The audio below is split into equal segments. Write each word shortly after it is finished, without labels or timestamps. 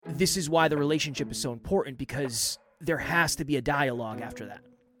this is why the relationship is so important, because there has to be a dialogue after that.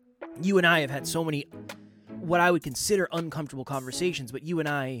 You and I have had so many, what I would consider uncomfortable conversations, but you and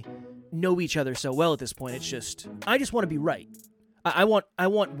I know each other so well at this point. It's just, I just want to be right. I want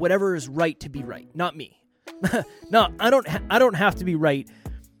whatever is right to be right, not me. No, I don't have to be right.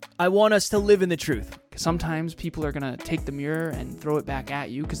 I want us to live in the truth. Sometimes people are going to take the mirror and throw it back at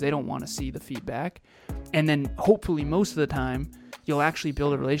you because they don't want to see the feedback. And then hopefully most of the time, you'll actually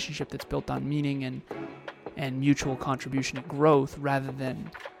build a relationship that's built on meaning and mutual contribution and growth rather than,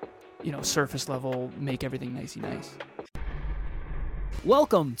 surface level, make everything nicey-nice.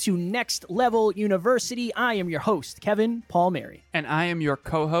 Welcome to Next Level University. I am your host, Kevin Palmieri. And I am your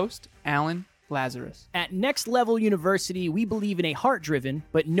co-host, Alan Lazarus. At Next Level University, we believe in a heart-driven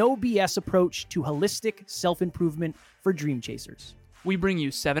but no BS approach to holistic self-improvement for dream chasers. We bring you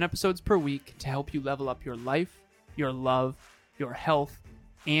 7 episodes per week to help you level up your life, your love, your health,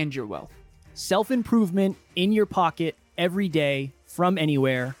 and your wealth. Self-improvement in your pocket every day from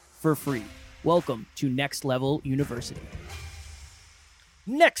anywhere for free. Welcome to Next Level University.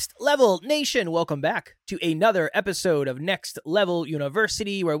 Next Level Nation, welcome back to another episode of Next Level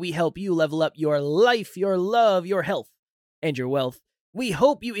University, where we help you level up your life, your love, your health, and your wealth. We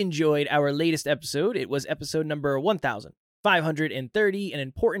hope you enjoyed our latest episode. It was episode number 1530, an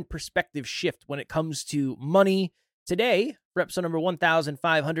important perspective shift when it comes to money. Today, for episode number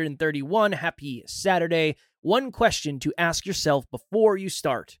 1531, happy Saturday. One question to ask yourself before you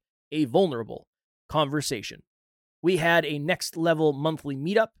start a vulnerable conversation. We had a Next Level monthly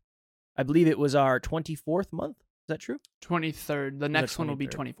meetup. I believe it was our 24th month. Is that true? 23rd. The next one will be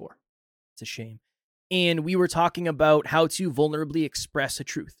 24. It's a shame. And we were talking about how to vulnerably express a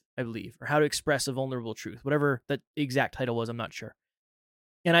truth, I believe, or how to express a vulnerable truth, whatever the exact title was, I'm not sure.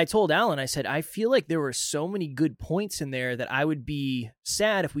 And I told Alan, I said, I feel like there were so many good points in there that I would be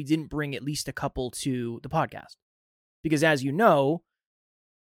sad if we didn't bring at least a couple to the podcast. Because as you know,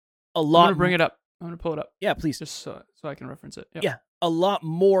 a lot... I'm going to bring it up. I'm going to pull it up. Yeah, please. Just so I can reference it. Yep. Yeah, a lot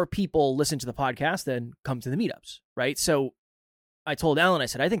more people listen to the podcast than come to the meetups, right? So I told Alan, I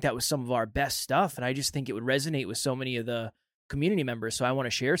said, I think that was some of our best stuff, and I just think it would resonate with so many of the community members, so I want to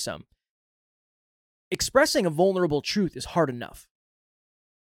share some. Expressing a vulnerable truth is hard enough.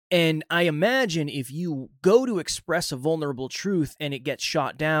 And I imagine if you go to express a vulnerable truth and it gets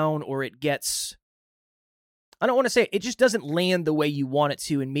shot down or it gets... I don't want to say it just doesn't land the way you want it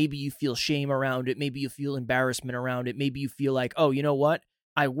to, and maybe you feel shame around it, maybe you feel embarrassment around it, maybe you feel like, oh, you know what?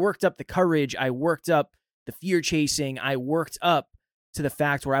 I worked up the courage, I worked up the fear chasing, I worked up to the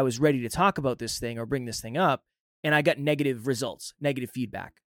fact where I was ready to talk about this thing or bring this thing up, and I got negative results, negative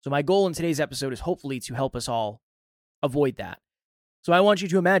feedback. So my goal in today's episode is hopefully to help us all avoid that. So I want you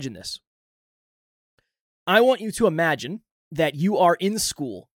to imagine this. I want you to imagine that you are in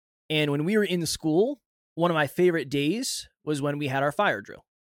school, and when we were in school, one of my favorite days was when we had our fire drill,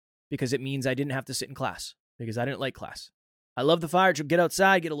 because it means I didn't have to sit in class, because I didn't like class. I love the fire drill, get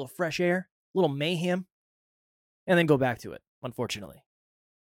outside, get a little fresh air, a little mayhem, and then go back to it, unfortunately.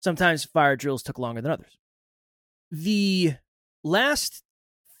 Sometimes fire drills took longer than others. The last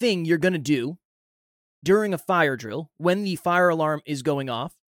thing you're going to do during a fire drill, when the fire alarm is going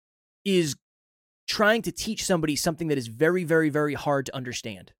off, is trying to teach somebody something that is very, very, very hard to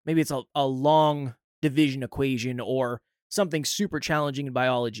understand. Maybe it's a long division equation or something super challenging in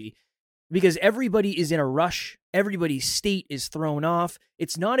biology, because everybody is in a rush. Everybody's state is thrown off.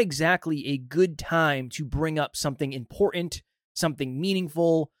 It's not exactly a good time to bring up something important, something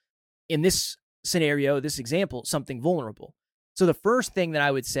meaningful. In this scenario, this example, something vulnerable. So the first thing that I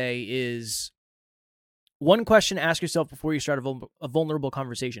would say is one question to ask yourself before you start a vulnerable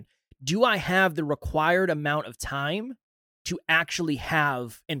conversation. Do I have the required amount of time to actually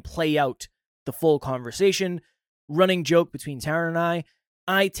have and play out the full conversation? Running joke between Taryn and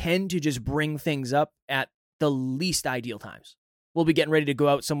I tend to just bring things up at the least ideal times. We'll be getting ready to go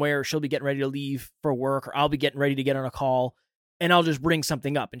out somewhere, or she'll be getting ready to leave for work, or I'll be getting ready to get on a call, and I'll just bring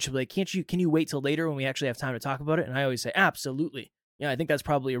something up, and she'll be like, can you wait till later when we actually have time to talk about it? And I always say, absolutely. Yeah, I think that's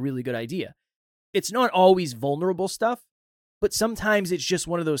probably a really good idea. It's not always vulnerable stuff, but sometimes it's just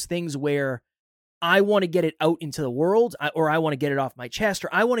one of those things where I want to get it out into the world, or I want to get it off my chest, or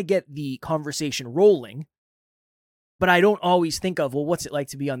I want to get the conversation rolling, but I don't always think of, well, what's it like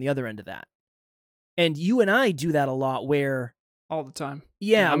to be on the other end of that? And you and I do that a lot where... all the time.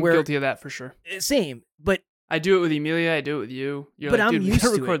 Yeah, I'm guilty of that for sure. Same, but... I do it with Emilia, I do it with you. You're but like, I'm dude, used we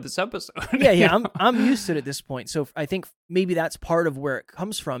gotta to record it. this episode. Yeah, I'm used to it at this point. So I think maybe that's part of where it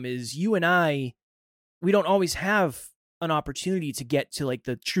comes from, is you and I, we don't always have an opportunity to get to like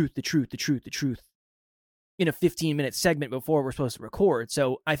the truth. in a 15-minute segment before we're supposed to record.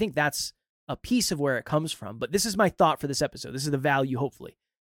 So I think that's a piece of where it comes from. But this is my thought for this episode. This is the value, hopefully,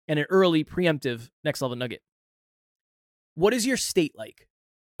 and an early preemptive next level nugget. What is your state like?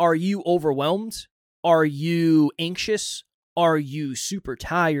 Are you overwhelmed? Are you anxious? Are you super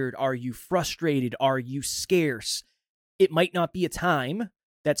tired? Are you frustrated? Are you scarce? It might not be a time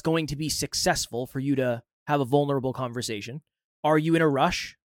that's going to be successful for you to have a vulnerable conversation. Are you in a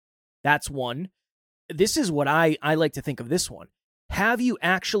rush? That's one. This is what I like to think of this one. Have you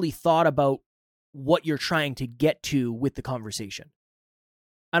actually thought about what you're trying to get to with the conversation?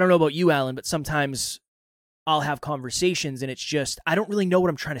 I don't know about you, Alan, but sometimes I'll have conversations and it's just, I don't really know what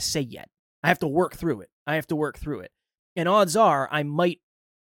I'm trying to say yet. I have to work through it. And odds are I might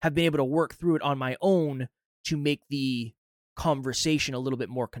have been able to work through it on my own to make the conversation a little bit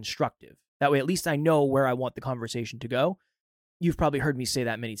more constructive. That way, at least I know where I want the conversation to go. You've probably heard me say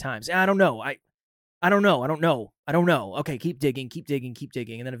that many times. I don't know. I don't know. Okay, keep digging.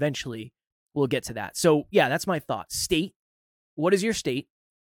 And then eventually we'll get to that. So yeah, that's my thought. State. What is your state?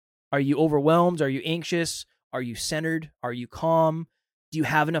 Are you overwhelmed? Are you anxious? Are you centered? Are you calm? Do you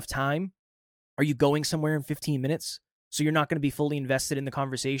have enough time? Are you going somewhere in 15 minutes? So you're not going to be fully invested in the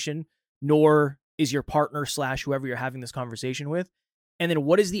conversation, nor is your partner / whoever you're having this conversation with. And then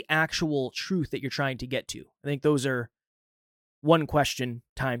what is the actual truth that you're trying to get to? I think those are one question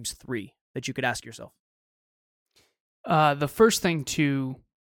times 3 that you could ask yourself. The first thing to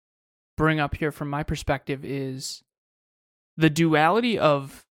bring up here from my perspective is the duality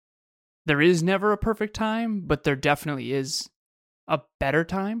of there is never a perfect time, but there definitely is a better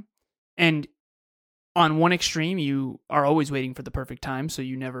time. And on one extreme, you are always waiting for the perfect time, so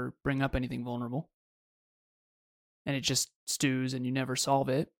you never bring up anything vulnerable. And it just stews and you never solve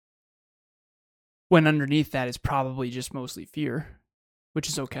it. When underneath that is probably just mostly fear, which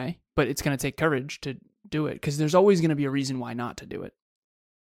is okay, but it's going to take courage to do it because there's always going to be a reason why not to do it.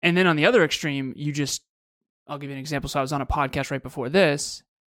 And then on the other extreme, I'll give you an example. So I was on a podcast right before this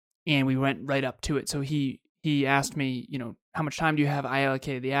and we went right up to it. So he asked me, how much time do you have? I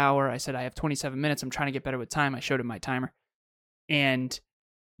allocated the hour. I said, I have 27 minutes. I'm trying to get better with time. I showed him my timer. And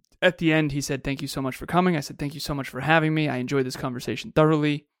at the end, he said, thank you so much for coming. I said, thank you so much for having me. I enjoyed this conversation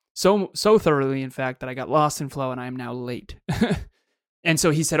thoroughly. So thoroughly, in fact, that I got lost in flow and I am now late. And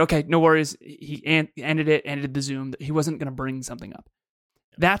so he said, okay, no worries. He ended the Zoom. He wasn't going to bring something up.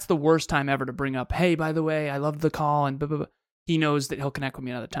 That's the worst time ever to bring up, hey, by the way, I loved the call and blah, blah, blah. He knows that he'll connect with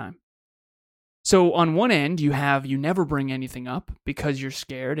me another time. So on one end, you never bring anything up because you're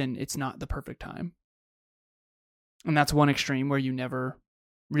scared and it's not the perfect time. And that's one extreme where you never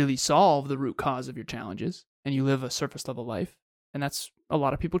really solve the root cause of your challenges and you live a surface level life. And that's a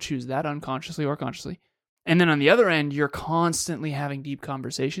lot of people choose that unconsciously or consciously. And then on the other end, you're constantly having deep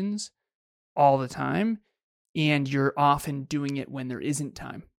conversations all the time. And you're often doing it when there isn't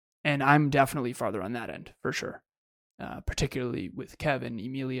time. And I'm definitely farther on that end for sure. Particularly with Kevin,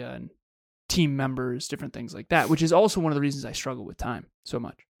 Emilia, and team members, different things like that, which is also one of the reasons I struggle with time so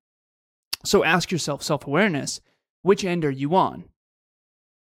much. So ask yourself, self-awareness, which end are you on?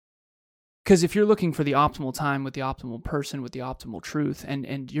 Because if you're looking for the optimal time with the optimal person, with the optimal truth,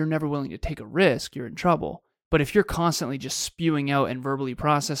 and you're never willing to take a risk, you're in trouble. But if you're constantly just spewing out and verbally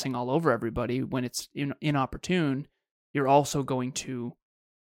processing all over everybody when it's inopportune, you're also going to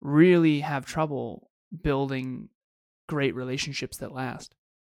really have trouble building great relationships that last.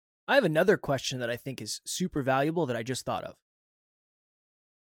 I have another question that I think is super valuable that I just thought of.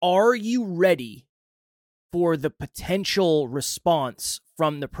 Are you ready for the potential response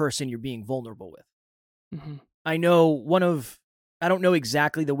from the person you're being vulnerable with? Mm-hmm. I don't know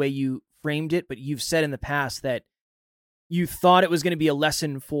exactly the way you framed it, but you've said in the past that you thought it was going to be a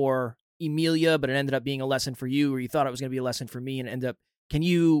lesson for Emilia, but it ended up being a lesson for you, or you thought it was going to be a lesson for me and ended up. Can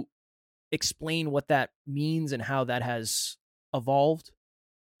you explain what that means and how that has evolved?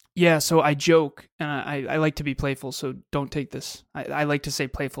 Yeah, so I joke, and I like to be playful, so don't take this. I like to say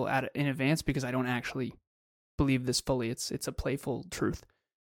playful in advance because I don't actually believe this fully. It's a playful truth.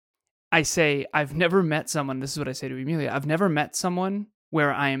 I say, I've never met someone, this is what I say to Emilia, I've never met someone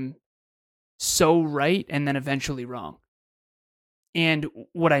where I'm so right and then eventually wrong. And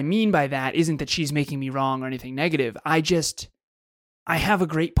what I mean by that isn't that she's making me wrong or anything negative. I have a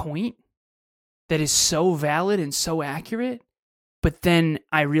great point that is so valid and so accurate, but then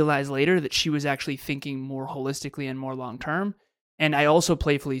I realize later that she was actually thinking more holistically and more long-term. And I also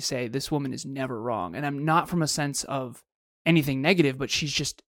playfully say, this woman is never wrong. And I'm not from a sense of anything negative, but she's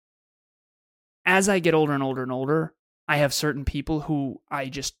just, as I get older and older and older, I have certain people who I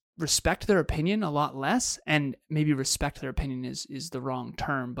just respect their opinion a lot less, and maybe respect their opinion is the wrong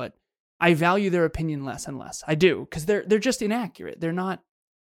term, but I value their opinion less and less. I do, because they're just inaccurate. They're not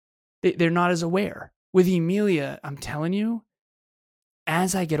as aware. With Emilia, I'm telling you,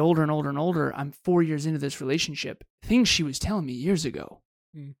 as I get older and older and older, I'm 4 years into this relationship. Things she was telling me years ago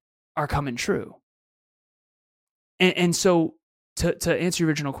are coming true. And so to answer your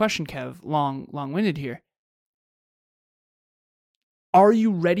original question, Kev, long-winded here, are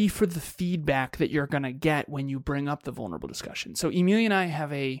you ready for the feedback that you're going to get when you bring up the vulnerable discussion? So Emilia and I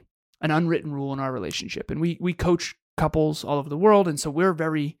have an unwritten rule in our relationship, and we coach couples all over the world, and so we're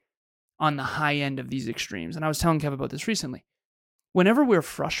very on the high end of these extremes. And I was telling Kev about this recently. Whenever we're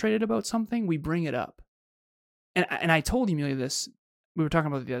frustrated about something, we bring it up. And I told Emilia this, we were talking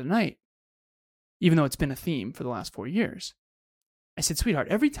about it the other night, even though it's been a theme for the last 4 years. I said, sweetheart,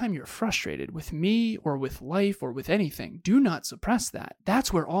 every time you're frustrated with me or with life or with anything, do not suppress that.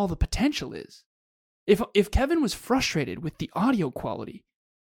 That's where all the potential is. If Kevin was frustrated with the audio quality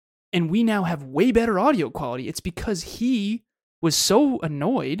and we now have way better audio quality, it's because he was so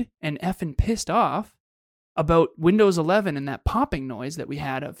annoyed and effing pissed off about Windows 11 and that popping noise that we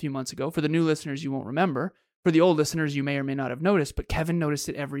had a few months ago. For the new listeners, you won't remember. For the old listeners, you may or may not have noticed, but Kevin noticed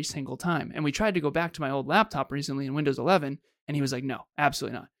it every single time. And we tried to go back to my old laptop recently in Windows 11, and he was like, no,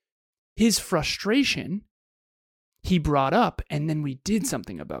 absolutely not. His frustration, he brought up, and then we did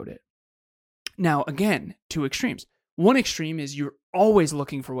something about it. Now, again, two extremes. One extreme is you're always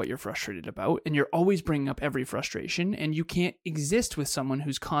looking for what you're frustrated about, and you're always bringing up every frustration, and you can't exist with someone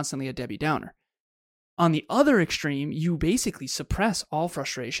who's constantly a Debbie Downer. On the other extreme, you basically suppress all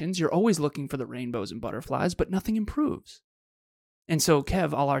frustrations. You're always looking for the rainbows and butterflies, but nothing improves. And so,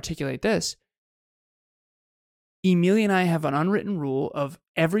 Kev, I'll articulate this. Emilia and I have an unwritten rule of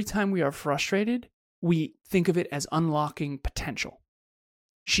every time we are frustrated, we think of it as unlocking potential.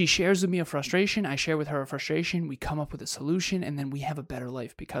 She shares with me a frustration. I share with her a frustration. We come up with a solution, and then we have a better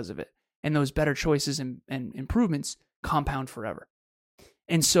life because of it. And those better choices and improvements compound forever.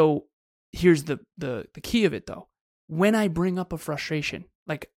 And so, here's the key of it, though. When I bring up a frustration,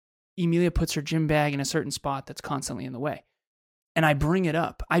 like Emilia puts her gym bag in a certain spot that's constantly in the way, and I bring it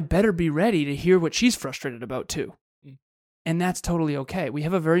up, I better be ready to hear what she's frustrated about too. And that's totally okay. We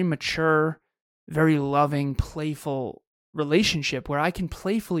have a very mature, very loving, playful relationship where I can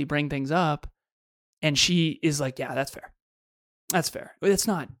playfully bring things up, and she is like, yeah, that's fair. That's fair. That's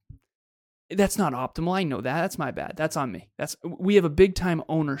not optimal. I know that. That's my bad. That's on me. We have a big time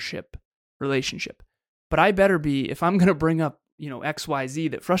ownership relationship. But I better be, if I'm going to bring up,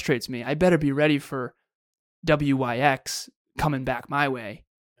 XYZ that frustrates me, I better be ready for WYX coming back my way.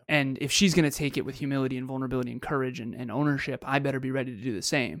 And if she's going to take it with humility and vulnerability and courage and ownership, I better be ready to do the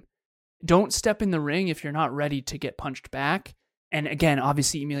same. Don't step in the ring if you're not ready to get punched back. And again,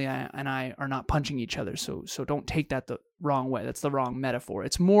 obviously, Emilia and I are not punching each other, so don't take that the wrong way. That's the wrong metaphor.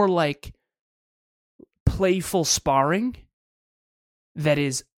 It's more like playful sparring that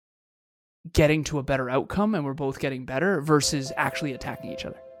is getting to a better outcome and we're both getting better versus actually attacking each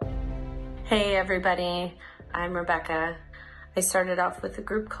other. Hey everybody, I'm Rebecca. I started off with the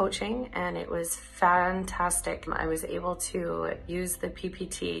group coaching and it was fantastic. I was able to use the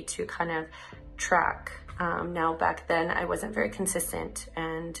PPT to kind of track. Now back then I wasn't very consistent,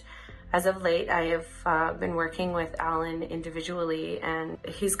 and as of late, I have been working with Alan individually, and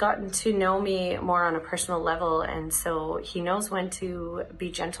he's gotten to know me more on a personal level, and so he knows when to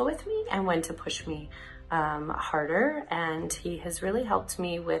be gentle with me and when to push me harder, and he has really helped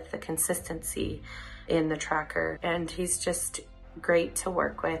me with the consistency in the tracker, and he's just great to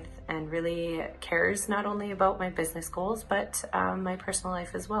work with and really cares not only about my business goals, but my personal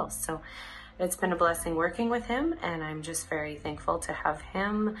life as well. So it's been a blessing working with him, and I'm just very thankful to have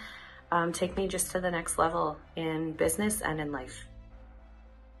him take me just to the next level in business and in life.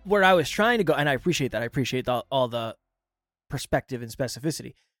 Where I was trying to go, and I appreciate that. I appreciate all the perspective and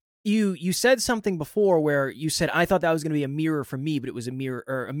specificity. You said something before where you said, I thought that was going to be a mirror for me, but it was a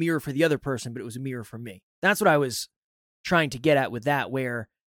mirror for the other person, but it was a mirror for me. That's what I was trying to get at with that, where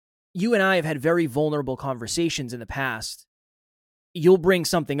you and I have had very vulnerable conversations in the past. You'll bring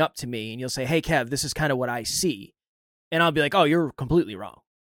something up to me and you'll say, hey, Kev, this is kind of what I see. And I'll be like, oh, you're completely wrong.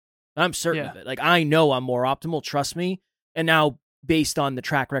 I'm certain of it. Like, I know I'm more optimal. Trust me. And now, based on the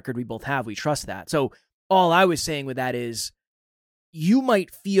track record we both have, we trust that. So all I was saying with that is, you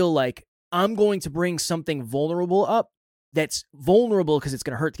might feel like I'm going to bring something vulnerable up that's vulnerable because it's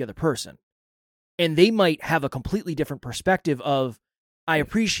going to hurt the other person. And they might have a completely different perspective of, I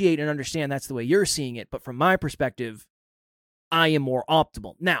appreciate and understand that's the way you're seeing it, but from my perspective, I am more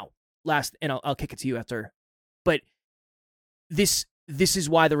optimal. Now, and I'll kick it to you after, but this is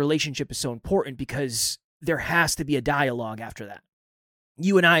why the relationship is so important, because there has to be a dialogue after that.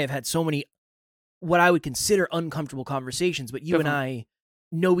 you and I have had so many what I would consider uncomfortable conversations, but you and I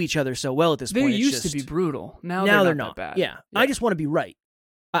know each other so well at this point. They used to be brutal. Now they're not that bad. Yeah. I just want to be right.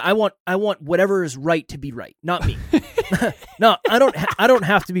 I want whatever is right to be right, not me. No, I don't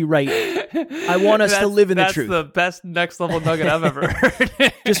have to be right. I want us to live in the truth. That's the best next level nugget I've ever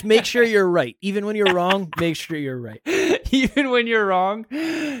heard. Just make sure you're right. Even when you're wrong, make sure you're right. Even when you're wrong,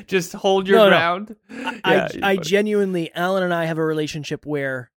 just hold your ground. I genuinely, Alan and I have a relationship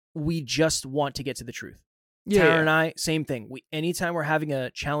where we just want to get to the truth. Tara and I, same thing. Anytime we're having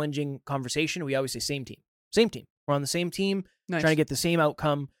a challenging conversation, we always say same team. Same team. We're on the same team, trying to get the same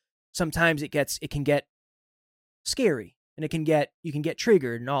outcome. Sometimes it can get scary and you can get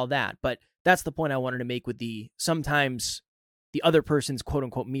triggered and all that. But that's the point I wanted to make with sometimes the other person's quote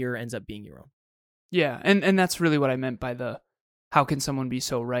unquote mirror ends up being your own. Yeah. And that's really what I meant by how can someone be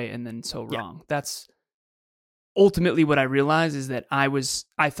so right and then so wrong? Yeah. That's ultimately what I realized is that I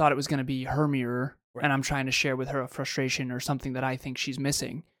thought it was going to be her mirror. Right. And I'm trying to share with her a frustration or something that I think she's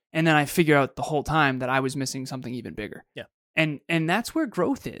missing. And then I figure out the whole time that I was missing something even bigger. Yeah. And that's where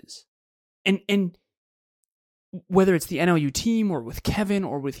growth is. And whether it's the NLU team or with Kevin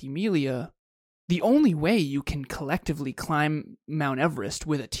or with Emilia, the only way you can collectively climb Mount Everest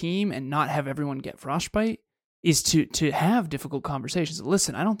with a team and not have everyone get frostbite is to have difficult conversations.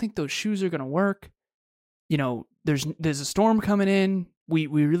 Listen, I don't think those shoes are going to work. You know, there's a storm coming in. We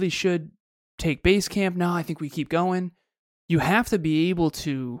really should take base camp. No, I think we keep going. You have to be able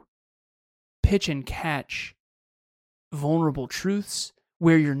to pitch and catch vulnerable truths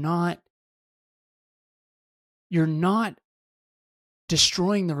where you're not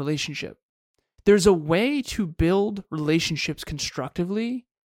destroying the relationship. There's a way to build relationships constructively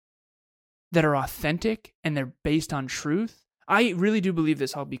that are authentic and they're based on truth. I really do believe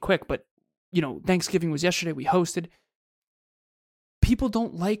this. I'll be quick, but Thanksgiving was yesterday. We hosted. People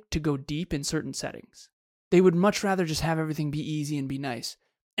don't like to go deep in certain settings. They would much rather just have everything be easy and be nice.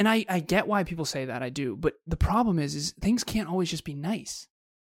 And I get why people say that, I do. But the problem is things can't always just be nice.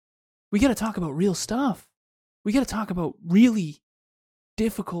 We got to talk about real stuff. We got to talk about really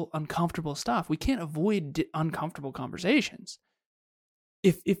difficult, uncomfortable stuff. We can't avoid uncomfortable conversations.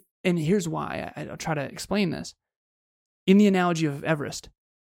 And here's why. I'll try to explain this. In the analogy of Everest,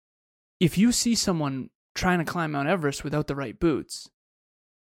 if you see someone trying to climb Mount Everest without the right boots,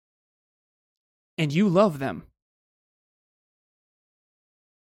 and you love them,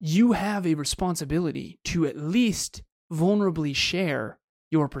 you have a responsibility to at least vulnerably share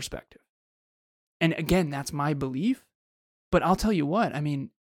your perspective. And again, that's my belief. But I'll tell you what, I mean,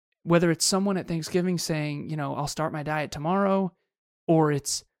 whether it's someone at Thanksgiving saying, I'll start my diet tomorrow, or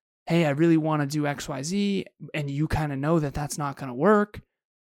it's, hey, I really want to do XYZ, and you kind of know that that's not going to work,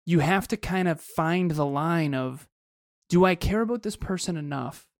 you have to kind of find the line of, do I care about this person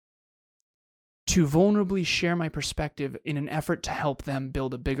enough to vulnerably share my perspective in an effort to help them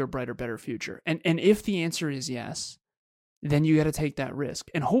build a bigger, brighter, better future? And if the answer is yes, then you got to take that risk.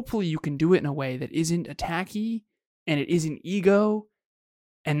 And hopefully you can do it in a way that isn't attacky and it isn't ego.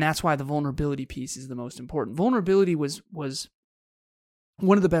 And that's why the vulnerability piece is the most important. Vulnerability was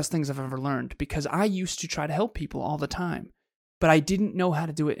one of the best things I've ever learned, because I used to try to help people all the time, but I didn't know how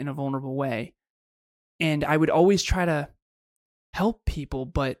to do it in a vulnerable way. And I would always try to help people,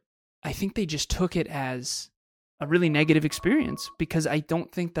 but I think they just took it as a really negative experience, because I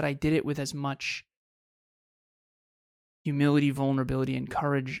don't think that I did it with as much humility, vulnerability, and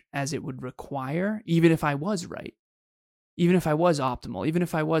courage as it would require, even if I was right, even if I was optimal, even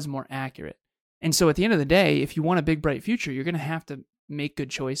if I was more accurate. And so at the end of the day, if you want a big, bright future, you're going to have to make good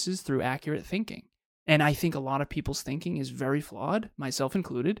choices through accurate thinking. And I think a lot of people's thinking is very flawed, myself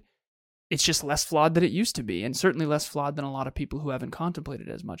included. It's just less flawed than it used to be, and certainly less flawed than a lot of people who haven't contemplated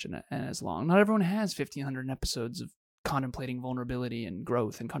as much and as long. Not everyone has 1,500 episodes of contemplating vulnerability and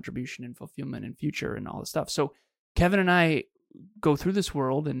growth and contribution and fulfillment and future and all this stuff. So Kevin and I go through this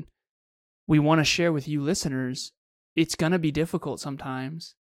world, and we want to share with you listeners, it's going to be difficult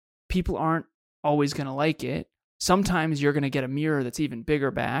sometimes. People aren't always going to like it. Sometimes you're going to get a mirror that's even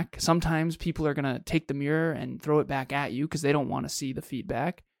bigger back. Sometimes people are going to take the mirror and throw it back at you because they don't want to see the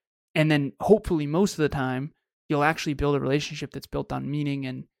feedback. And then hopefully most of the time, you'll actually build a relationship that's built on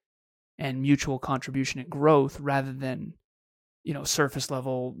meaning and mutual contribution and growth, rather than, surface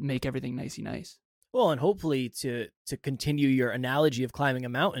level, make everything nicey nice. Well, and hopefully to continue your analogy of climbing a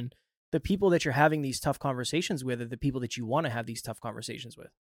mountain, the people that you're having these tough conversations with are the people that you want to have these tough conversations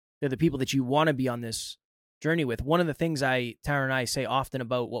with. They're the people that you want to be on this journey with. One of the things Tara and I say often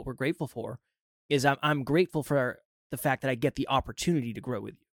about what we're grateful for is I'm grateful for the fact that I get the opportunity to grow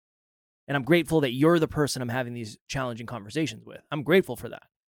with you. And I'm grateful that you're the person I'm having these challenging conversations with. I'm grateful for that.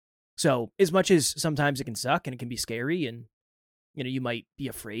 So as much as sometimes it can suck and it can be scary and, you might be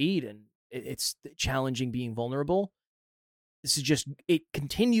afraid and it's challenging being vulnerable, this is just, it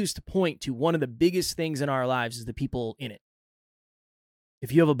continues to point to one of the biggest things in our lives is the people in it.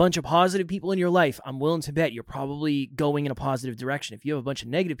 If you have a bunch of positive people in your life, I'm willing to bet you're probably going in a positive direction. If you have a bunch of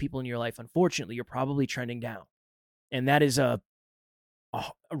negative people in your life, unfortunately, you're probably trending down. And that is I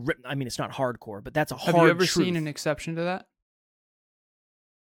mean, it's not hardcore, but that's a hard Have you ever truth. seen an exception to that?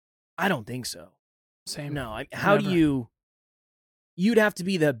 I don't think so. Same. No. How Never. do you'd have to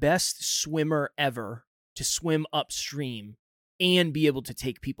be the best swimmer ever to swim upstream and be able to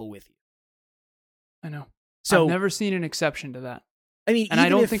take people with you. I know. So I've never seen an exception to that. I mean, And I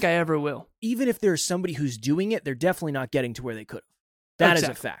don't think I ever will. Even if there's somebody who's doing it, they're definitely not getting to where they could have. That is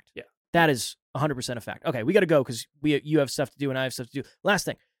a fact. Yeah. That is 100% a fact. Okay, we got to go because you have stuff to do and I have stuff to do. Last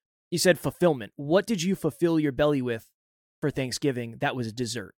thing, you said fulfillment. What did you fulfill your belly with for Thanksgiving? That was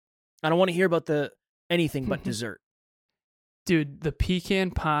dessert. I don't want to hear about anything but dessert. Dude, the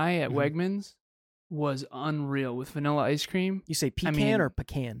pecan pie at Wegmans was unreal with vanilla ice cream. You say pecan or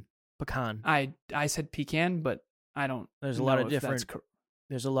pecan? Pecan. I said pecan, but I don't. There's a know lot of if different. that's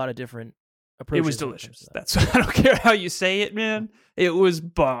There's a lot of different approaches. It was delicious. That's I don't care how you say it, man. It was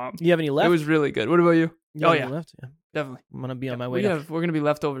bomb. You have any left? It was really good. What about you? You have oh any yeah, left? Yeah. definitely. I'm gonna be on my way. We're gonna be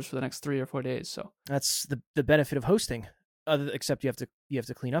leftovers for the next 3 or 4 days. So that's the benefit of hosting. Except you have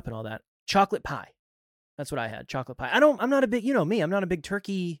to clean up and all that. Chocolate pie. That's what I had. Chocolate pie. I'm not a big. You know me. I'm not a big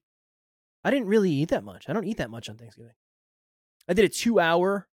turkey. I didn't really eat that much. I don't eat that much on Thanksgiving. I did a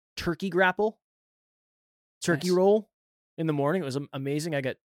 2-hour turkey grapple, turkey roll in the morning. It was amazing. I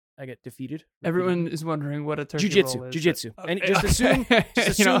got defeated. everyone is wondering what a turkey roll is. Jiu-jitsu. Okay. And just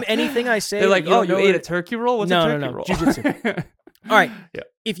assume anything I say. They're like, you you ate a turkey roll? What's a turkey roll? Jiu-jitsu. All right. Yeah.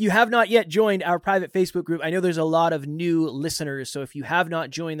 If you have not yet joined our private Facebook group, I know there's a lot of new listeners. So if you have not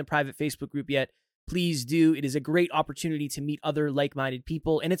joined the private Facebook group yet, please do. It is a great opportunity to meet other like-minded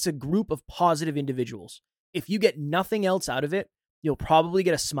people, and it's a group of positive individuals. If you get nothing else out of it, you'll probably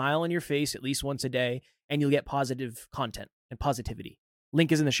get a smile on your face at least once a day, and you'll get positive content and positivity.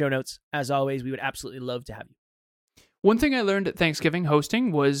 Link is in the show notes. As always, we would absolutely love to have you. One thing I learned at Thanksgiving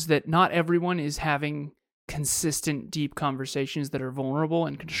hosting was that not everyone is having consistent, deep conversations that are vulnerable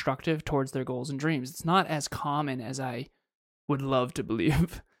and constructive towards their goals and dreams. It's not as common as I would love to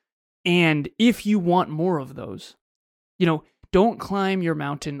believe. And if you want more of those, don't climb your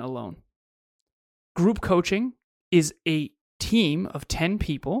mountain alone. Group coaching is a team of 10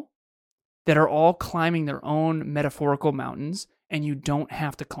 people that are all climbing their own metaphorical mountains, and you don't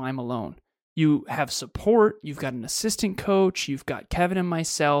have to climb alone. You have support. You've got an assistant coach. You've got Kevin and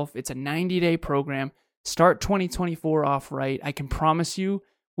myself. It's a 90-day program. Start 2024 off right. I can promise you,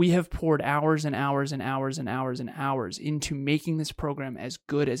 we have poured hours and hours and hours and hours and hours into making this program as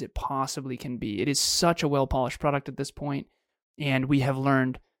good as it possibly can be. It is such a well-polished product at this point, and we have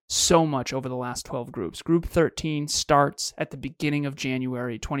learned so much over the last 12 groups. Group 13 starts at the beginning of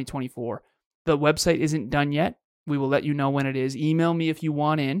January 2024. The website isn't done yet. We will let you know when it is. Email me if you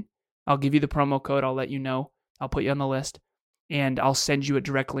want in. I'll give you the promo code. I'll let you know. I'll put you on the list, and I'll send you a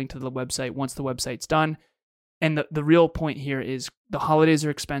direct link to the website once the website's done. And the real point here is the holidays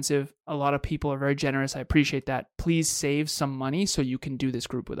are expensive. A lot of people are very generous. I appreciate that. Please save some money so you can do this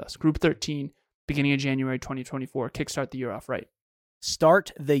group with us. Group 13, beginning of January 2024. Kickstart the year off right.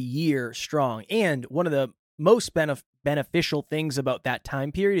 Start the year strong. And one of the most beneficial things about that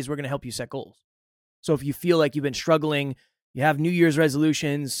time period is we're going to help you set goals. So if you feel like you've been struggling, you have New Year's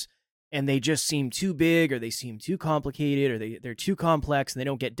resolutions, and they just seem too big or they seem too complicated or they're too complex and they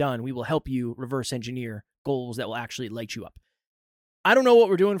don't get done, we will help you reverse engineer goals that will actually light you up. I don't know what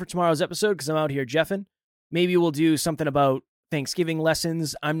we're doing for tomorrow's episode because I'm out here jeffing. Maybe we'll do something about Thanksgiving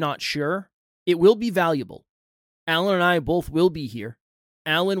lessons. I'm not sure. It will be valuable. Alan and I both will be here.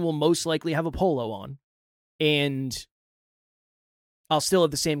 Alan will most likely have a polo on, and I'll still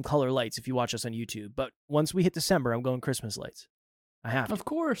have the same color lights if you watch us on YouTube. But once we hit December, I'm going Christmas lights. I have to. Of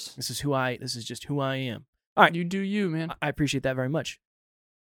course. This is just who I am. All right. You do you, man. I appreciate that very much.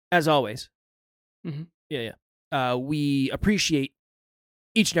 As always. Mm-hmm. Yeah. We appreciate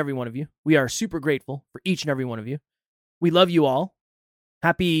each and every one of you. We are super grateful for each and every one of you. We love you all.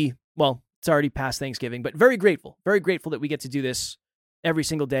 Happy, well, it's already past Thanksgiving, but very grateful that we get to do this every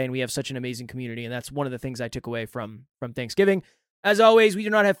single day, and we have such an amazing community, and that's one of the things I took away from Thanksgiving. As always, we do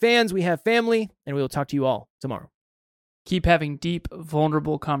not have fans, we have family, and we will talk to you all tomorrow. Keep having deep,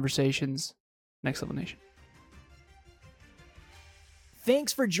 vulnerable conversations. Next Level Nation.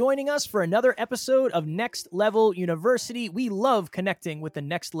 Thanks for joining us for another episode of Next Level University. We love connecting with the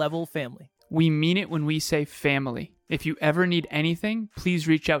Next Level family. We mean it when we say family. If you ever need anything, please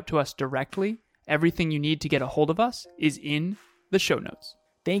reach out to us directly. Everything you need to get a hold of us is in the show notes.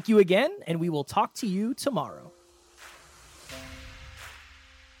 Thank you again, and we will talk to you tomorrow.